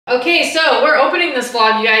Okay, so we're opening this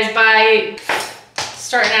vlog, you guys, by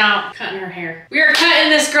starting out cutting her hair. We are cutting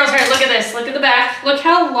this girl's hair. Look at this. Look at the back. Look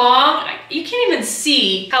how long. You can't even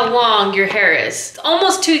see how long your hair is. It's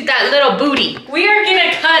almost to that little booty. We are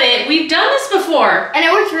gonna cut it. We've done this before. And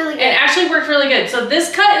it worked really good. It actually worked really good. So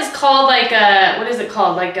this cut is called like a, what is it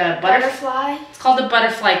called? Like a butterfly? It's called a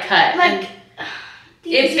butterfly cut. Like,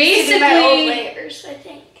 it basically, my old layers, I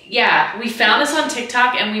think. Yeah, we found this on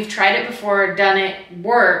TikTok and we've tried it before, done it,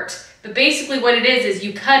 worked. But basically what it is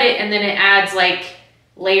you cut it and then it adds like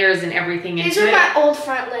layers and everything into it. These are my old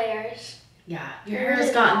front layers. Yeah, your hair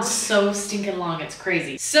has gotten so stinking long, it's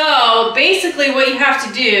crazy. So basically what you have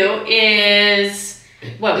to do is,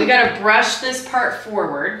 what, we gotta brush this part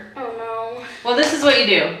forward. Oh no. Well, this is what you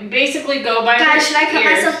do. You basically go by Guys, should I cut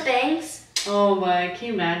myself bangs? Oh my, can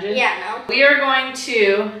you imagine? Yeah, no. We are going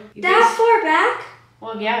to... That far back?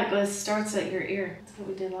 Well, yeah, it starts at your ear. That's what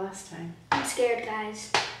we did last time. I'm scared,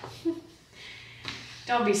 guys.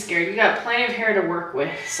 Don't be scared. You got plenty of hair to work with.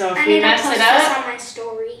 So if I we need mess to post it up... this on my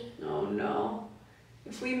story. Oh no.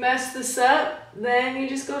 If we mess this up, then you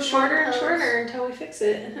just go shorter and shorter until we fix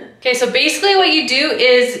it. Okay, so basically what you do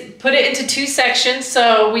is put it into two sections.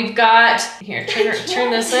 So we've got, here, turn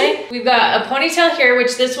this way. We've got a ponytail here,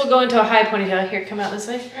 which this will go into a high ponytail. Here, come out this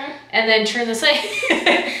way. And then turn this way.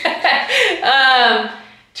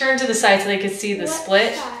 Turn to the side so they can see the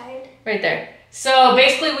split. Side? Right there. So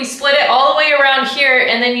basically we split it all the way around here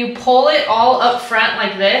and then you pull it all up front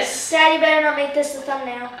like this. Dad, you better not make this the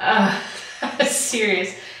thumbnail.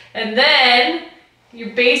 Serious. And then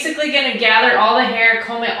you're basically gonna gather all the hair,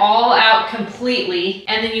 comb it all out completely,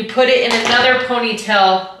 and then you put it in another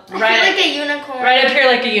ponytail I feel like a unicorn. right up here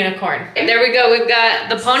like a unicorn. And there we go, we've got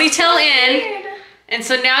the ponytail in. And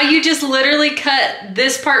so now you just literally cut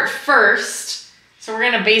this part first. So we're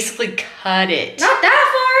gonna basically cut it. Not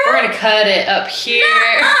that We're far. gonna cut it up here.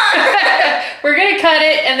 We're gonna cut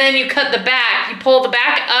it and then you cut the back. You pull the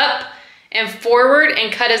back up and forward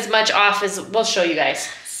and cut as much off as, we'll show you guys.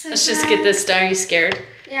 Let's just get this done. Are you scared?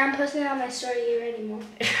 Yeah, I'm posting it on my story. You ready more?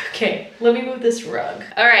 Okay, let me move this rug.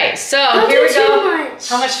 All right, so Don't here do we go. too much.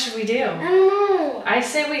 How much should we do? I don't know. I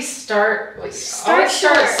say we start Start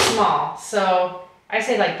start short. small. So I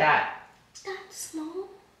say like that. That's small.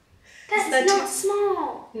 That is not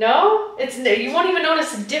small. No? It's you won't even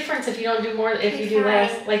notice a difference if you don't do more, if you do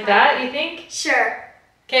less. Like that, you think? Sure.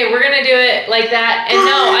 Okay, we're gonna do it like that. And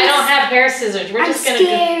no, I don't have hair scissors. We're just gonna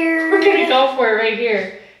scared. we're gonna go for it right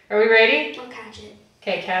here. Are we ready? I'll catch it.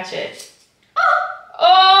 Okay, catch it.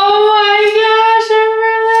 Oh my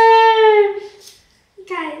gosh, Emerlyn!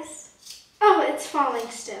 Guys. Oh, it's falling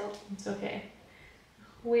still. It's okay.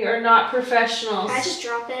 We are not professionals. Can I just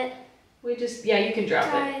drop it? We just, yeah, you can drop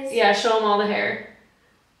Guys. it. Yeah, show them all the hair.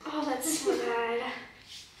 Oh, that's so bad.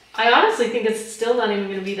 I honestly think it's still not even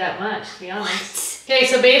gonna be that much, to be honest. Okay,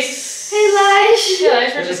 so base. Hey, Lish.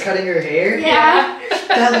 Yeah, You're just cutting your hair? Yeah.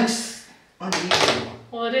 That looks uneven.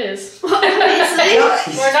 Well, it is.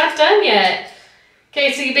 Obviously. We're not done yet.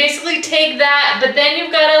 Okay, so you basically take that, but then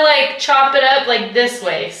you've got to like chop it up like this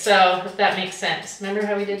way. So if that makes sense. Remember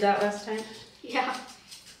how we did that last time? Yeah.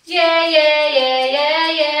 Yeah, yeah, yeah,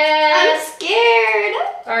 yeah, yeah. I'm scared.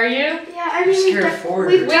 Are you? Yeah, I You're mean, scared forward.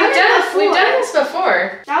 we've done this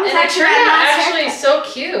before. That was And it actually turned my out last actually haircut. so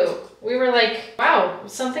cute. We were like, wow,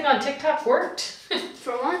 something on TikTok worked.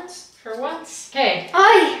 For once. For once. Okay.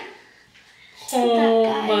 Oi. Oh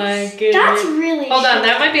That, my guys. goodness. That's really Hold short. on,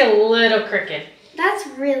 that might be a little crooked. That's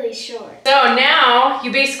really short. So now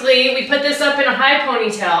you basically, we put this up in a high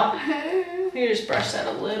ponytail. Let me just brush that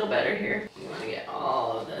a little better here. You want to get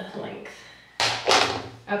all of the length.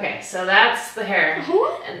 Okay, so that's the hair.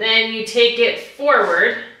 What? And then you take it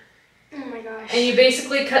forward. Oh my gosh. And you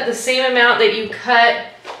basically cut the same amount that you cut,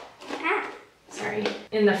 Ah. sorry,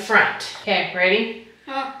 in the front. Okay, ready?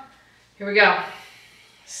 Huh. Here we go.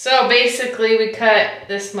 So basically we cut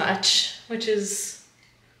this much, which is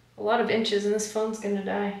a lot of inches, and this phone's gonna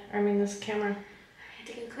die. I mean, this camera. I had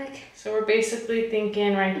to go quick. So we're basically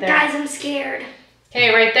thinking right there. Guys, I'm scared.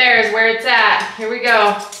 Okay, right there is where it's at. Here we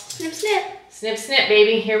go. Snip, snip. Snip, snip,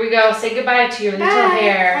 baby. Here we go. Say goodbye to your little Bye.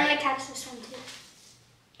 hair. I'm gonna catch this one too.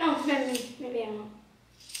 Oh, maybe I won't.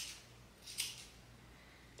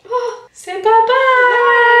 Oh. Say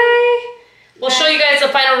bye-bye. We'll show you guys the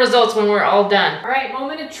final results when we're all done. All right,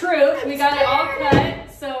 moment of truth. We got it all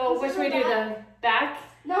cut. So what should we do? The back?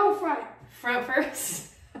 No, front. Front first?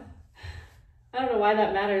 I don't know why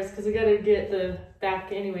that matters, because we got to get the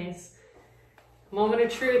back anyways. Moment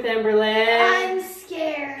of truth, Emberlyn. I'm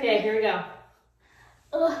scared. Okay, here we go.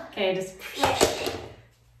 Ugh. Okay, just... Wait.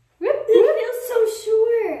 Whoop, It whoop. feels so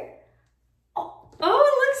short. Oh,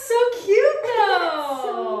 it looks so cute though.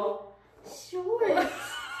 So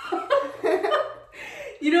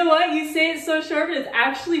You know what? You say it's so short, but it's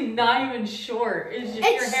actually not even short. It's just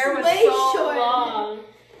your hair was way so short. long.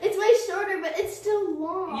 It's way shorter, but it's still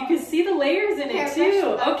long. You can see the layers in it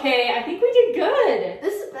too. Okay, I think we did good.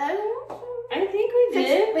 This is better. I think we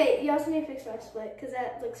did. Wait, you also need to fix my split because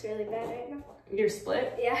that looks really bad right now. Your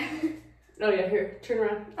split? Yeah. Oh yeah, here, turn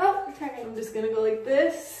around. Oh, I'm turning. I'm just gonna go like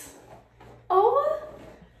this. Oh.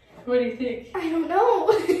 What do you think? I don't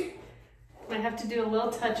know. Might have to do a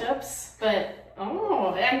little touch-ups, but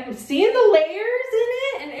oh, I'm seeing the layers in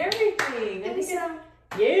it and everything. I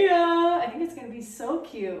think it's gonna be so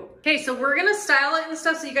cute. Okay, so we're gonna style it and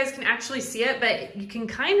stuff so you guys can actually see it, but you can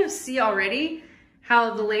kind of see already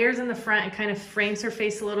how the layers in the front, it kind of frames her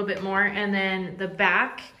face a little bit more, and then the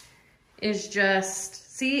back is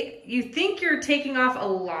just, see, you think you're taking off a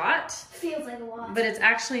lot. Feels like a lot. But it's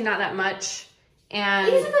actually not that much. And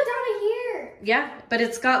it needs to go down to here. Yeah, but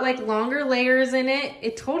it's got like longer layers in it.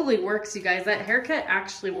 It totally works, you guys. That haircut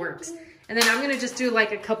actually works. And then I'm gonna just do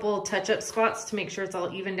like a couple touch-up spots to make sure it's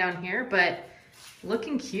all even down here, but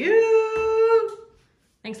looking cute.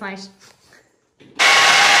 Thanks, Lige.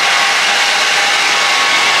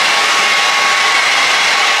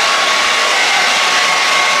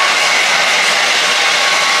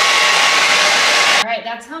 All right,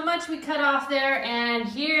 that's how much we cut off there, and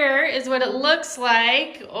here is what it looks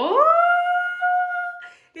like. Oh,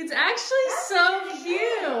 it's actually so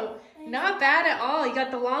cute. Not bad at all. You got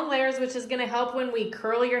the long layers, which is gonna help when we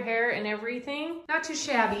curl your hair and everything. Not too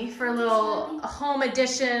shabby for a little home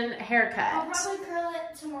edition haircut. I'll probably curl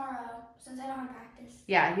it tomorrow since I don't have practice.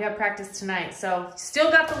 Yeah, you have practice tonight. So still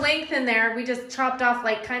got the length in there. We just chopped off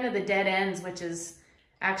like kind of the dead ends, which is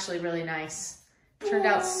actually really nice. Turned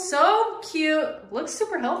out so cute. Looks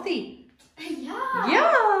super healthy. Yeah.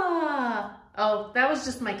 Yeah. Oh, that was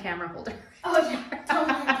just my camera holder. Oh yeah, don't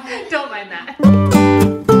mind that. Don't mind that.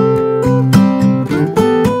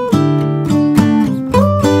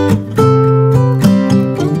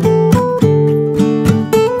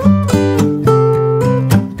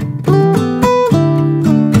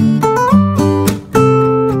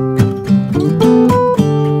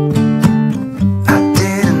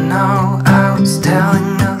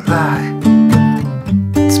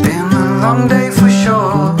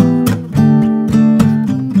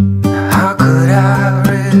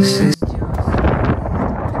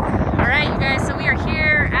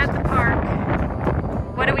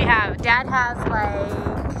 Dad has like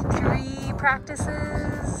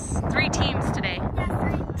 3 teams today.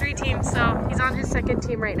 Yeah, 3 teams, so he's on his second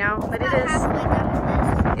team right now. But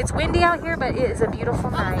it's windy out here, but it is a beautiful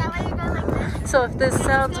night. That way you go like this. So if this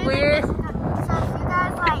sounds weird, So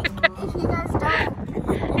if you guys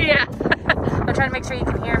don't. Yeah. I'm trying to make sure you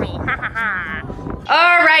can hear me.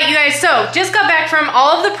 All right, you guys, so just got back from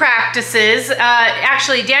all of the practices.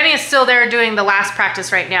 Actually, Danny is still there doing the last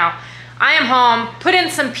practice right now. I am home, put in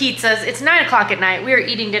some pizzas. It's 9 o'clock at night. We are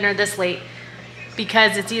eating dinner this late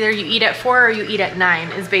because it's either you eat at 4 or you eat at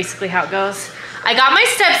 9 is basically how it goes. I got my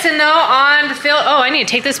steps in though on the fill. Oh, I need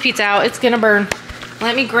to take this pizza out. It's gonna burn.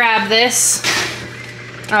 Let me grab this.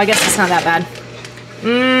 Oh, I guess it's not that bad.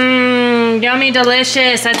 Mmm, yummy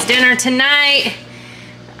delicious. That's dinner tonight.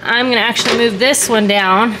 I'm gonna actually move this one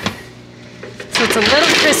down so it's a little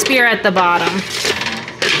crispier at the bottom.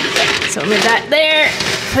 So move that there.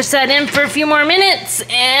 Push that in for a few more minutes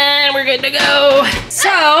and we're good to go. So,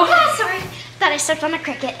 oh, sorry. Thought I stepped on a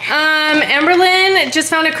cricket. Emberlyn just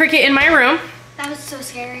found a cricket in my room. That was so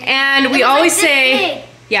scary. And we always say,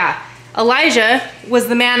 yeah, Elijah was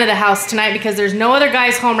the man of the house tonight because there's no other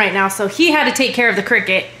guys home right now, so he had to take care of the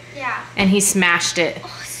cricket. Yeah. And he smashed it.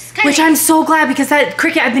 Which I'm so glad because that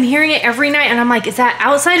cricket, I've been hearing it every night and I'm like, is that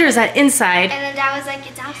outside or is that inside? And then Dad was like,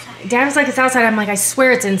 it's outside. Dad was like, it's outside. I'm like, I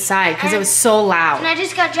swear it's inside because it was so loud. And I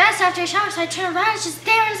just got dressed after a shower, so I turned around, it's just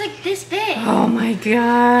there and it's like this big. Oh my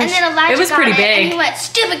gosh. And then Elijah it was got pretty it, big. And he went,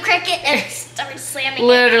 stupid cricket, and started slamming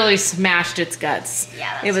Literally smashed its guts.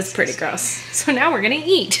 Yeah, it was pretty gross. So now we're gonna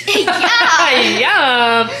eat.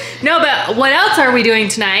 Yeah. Yum. No, but what else are we doing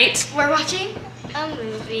tonight? We're watching a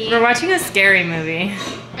movie. We're watching a scary movie.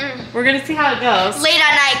 We're gonna see how it goes. Late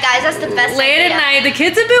at night, guys. That's the best Late idea. at night. The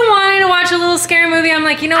kids have been wanting to watch a little scary movie. I'm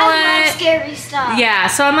like, you know what? I love scary stuff. Yeah,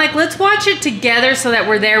 so I'm like, let's watch it together so that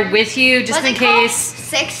we're there with you just in case.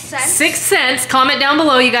 6 cents. 6 cents. Comment down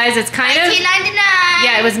below, you guys. It's kind of. $19.99.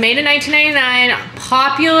 Yeah, it was made in 1999.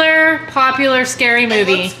 Popular scary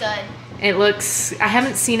movie. It looks good. It looks. I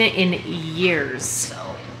haven't seen it in years.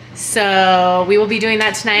 So we will be doing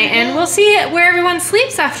that tonight, and we'll see where everyone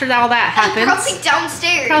sleeps after all that happens. Probably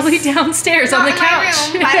downstairs. Probably downstairs on the couch.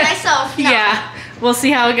 In my room by myself. No. Yeah, we'll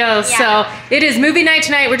see how it goes. Yeah. So it is movie night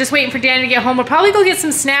tonight. We're just waiting for Danny to get home. We'll probably go get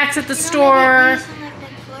some snacks at the store.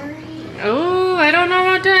 Oh, I don't know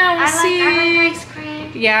about that. We'll see. I like ice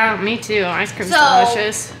cream. Yeah, me too. Ice cream's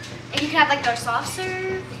delicious. And you can have like their soft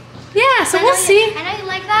serve. Yeah, so we'll see. I know you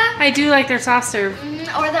like that. I do like their soft serve.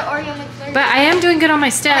 Or the Oreo McFlurry. But I am doing good on my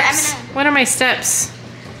steps. What are my steps?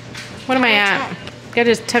 What am I at? Gotta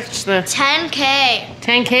just touch the 10K.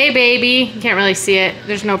 10K, baby. You can't really see it.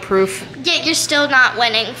 There's no proof. Yet you're still not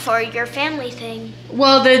winning for your family thing.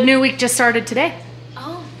 Well, the new week just started today.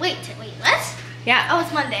 Oh, wait, what? Yeah. Oh,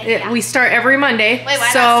 it's Monday. Yeah. We start every Monday. Wait,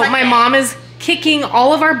 why so not Sunday? my mom is kicking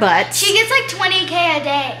all of our butts. She gets like 20K a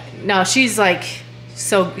day. No, she's like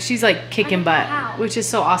kicking butt, how. which is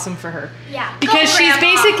so awesome for her. Yeah. Because she's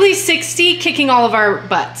basically 60 kicking all of our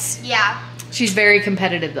butts. Yeah. She's very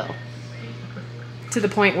competitive though. To the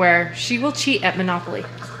point where she will cheat at Monopoly.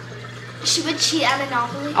 She would cheat at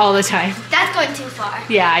Monopoly? All the time. That's going too far.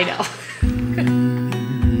 Yeah, I know.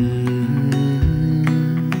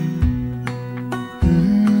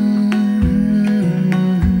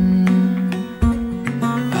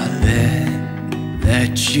 I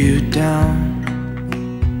let you down,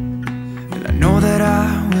 and I know that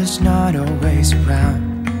I was not always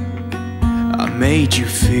around. I made you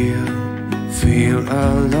feel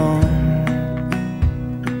alone.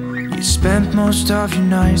 You spent most of your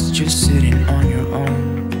nights just sitting on your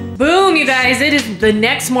own. Boom, you guys. It is the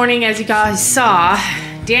next morning, as you guys saw.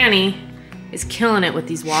 Danny is killing it with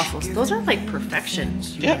these waffles. Those are like perfection.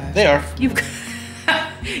 Yeah, they are. You've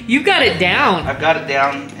got it down. I've got it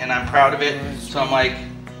down and I'm proud of it. So I'm like,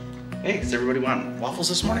 hey, does everybody want waffles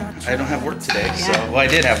this morning? I don't have work today. So, well, I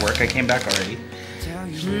did have work. I came back already.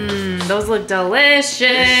 Those look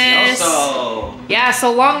delicious. Also, yeah,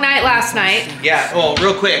 so long night last night. Yeah, well,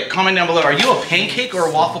 real quick, comment down below. Are you a pancake or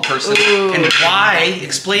a waffle person? Ooh. And why,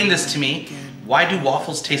 explain this to me, why do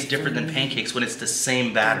waffles taste different than pancakes when it's the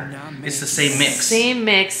same batter? It's the same mix. Same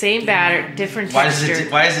mix, same batter, different texture.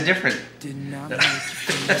 Why is it different?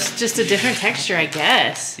 It's just a different texture, I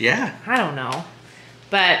guess. Yeah. I don't know.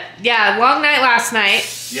 But yeah, long night last night.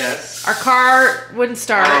 Yes. Our car wouldn't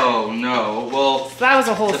start. Oh no. Well, that was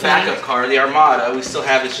a whole the thing. backup car, the Armada, we still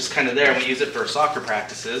have. It's just kind of there. We use it for soccer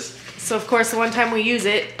practices. So of course, the one time we use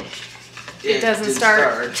it, it doesn't didn't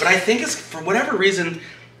start. But I think it's, for whatever reason,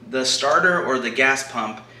 the starter or the gas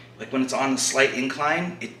pump, like when it's on a slight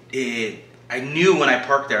incline, I knew when I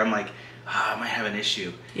parked there, I'm like, I might have an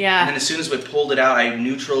issue. Yeah. And then as soon as we pulled it out, I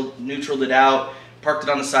neutraled it out, parked it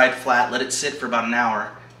on the side flat, let it sit for about an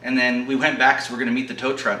hour, and then we went back because we're gonna meet the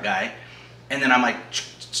tow truck guy, and then I'm like,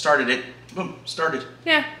 started it, boom, started.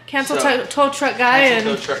 Yeah, cancel tow truck guy, and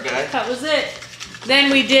tow truck guy. That was it.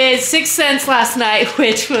 Then we did 6 Cents last night,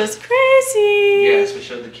 which was crazy. Yes, we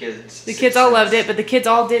showed the kids. The kids all loved it, but the kids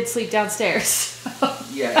all did sleep downstairs.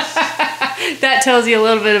 Yes. That tells you a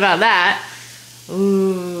little bit about that.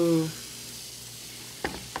 Ooh.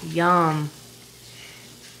 Yum.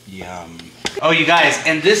 Yum. Oh, you guys,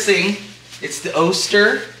 and this thing, it's the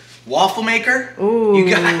Oster waffle maker. Ooh. You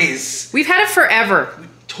guys. We've had it forever.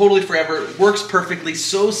 Totally forever. It works perfectly.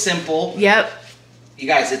 So simple. Yep. You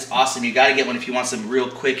guys, it's awesome. You got to get one if you want some real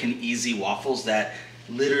quick and easy waffles that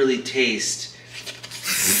literally taste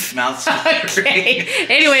mouth Okay.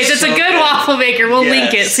 Anyways, it's a good waffle maker. We'll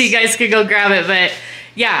link it so you guys can go grab it. But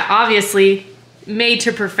yeah, obviously made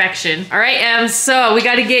to perfection. All right, Em. So we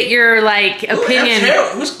got to get your like opinion.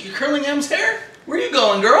 Who's curling Em's hair? Where are you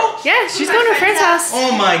going, girl? Yeah, she's going to a friend's house.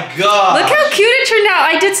 Oh my god! Look how cute it turned out.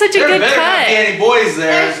 I did such a good better cut. not be any boys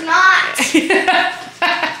there. There's not.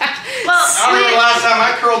 Well, I remember the last time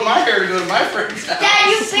I curled my hair to go to my friend's house. Dad,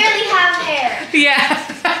 you barely have hair.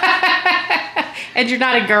 Yeah. And you're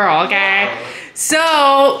not a girl, okay?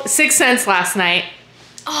 So 6 Cents last night.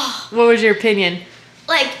 Oh. What was your opinion?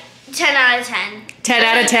 Like 10 out of 10. 10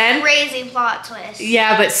 out of 10? Crazy plot twist.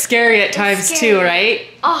 Yeah, but scary at times too, right?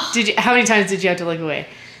 Oh. How many times did you have to look away?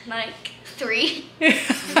 Like 3.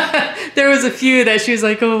 There was a few that she was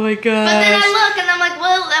like, oh my gosh. But then I look and I'm like,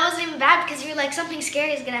 well, that wasn't even bad because you're like, something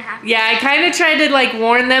scary is gonna happen. Yeah, I kind of tried to like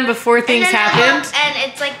warn them before things happened. And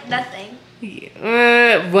it's like nothing.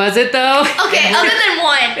 Was it though? Okay, other than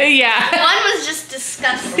one. Yeah. One was just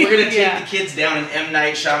disgusting. We're gonna take the kids down an M.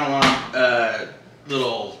 Night Shyamalan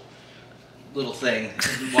little thing.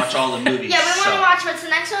 Watch all the movies. Yeah, we want to watch. What's the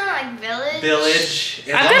next one? Like Village.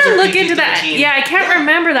 As I'm long as gonna they're look into that. PG-13. Yeah, I can't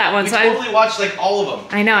remember that one. We So totally watched like all of them.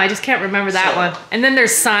 I know. I just can't remember that one. And then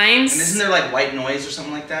there's Signs. And isn't there like White Noise or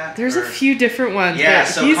something like that? There's a few different ones. Yeah, but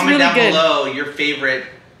so he's comment really down good. below your favorite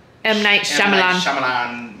M. Night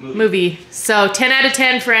Shyamalan movie. So 10 out of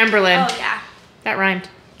 10 for Emberlyn. Oh yeah. That rhymed.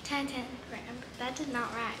 10. That did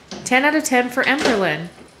not rhyme. 10 out of 10 for Emberlyn.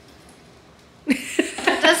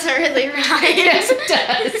 That doesn't really rhyme. Yes, it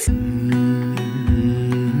does.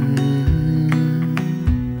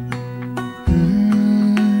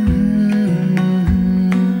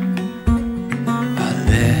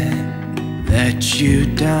 let you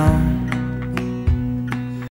down,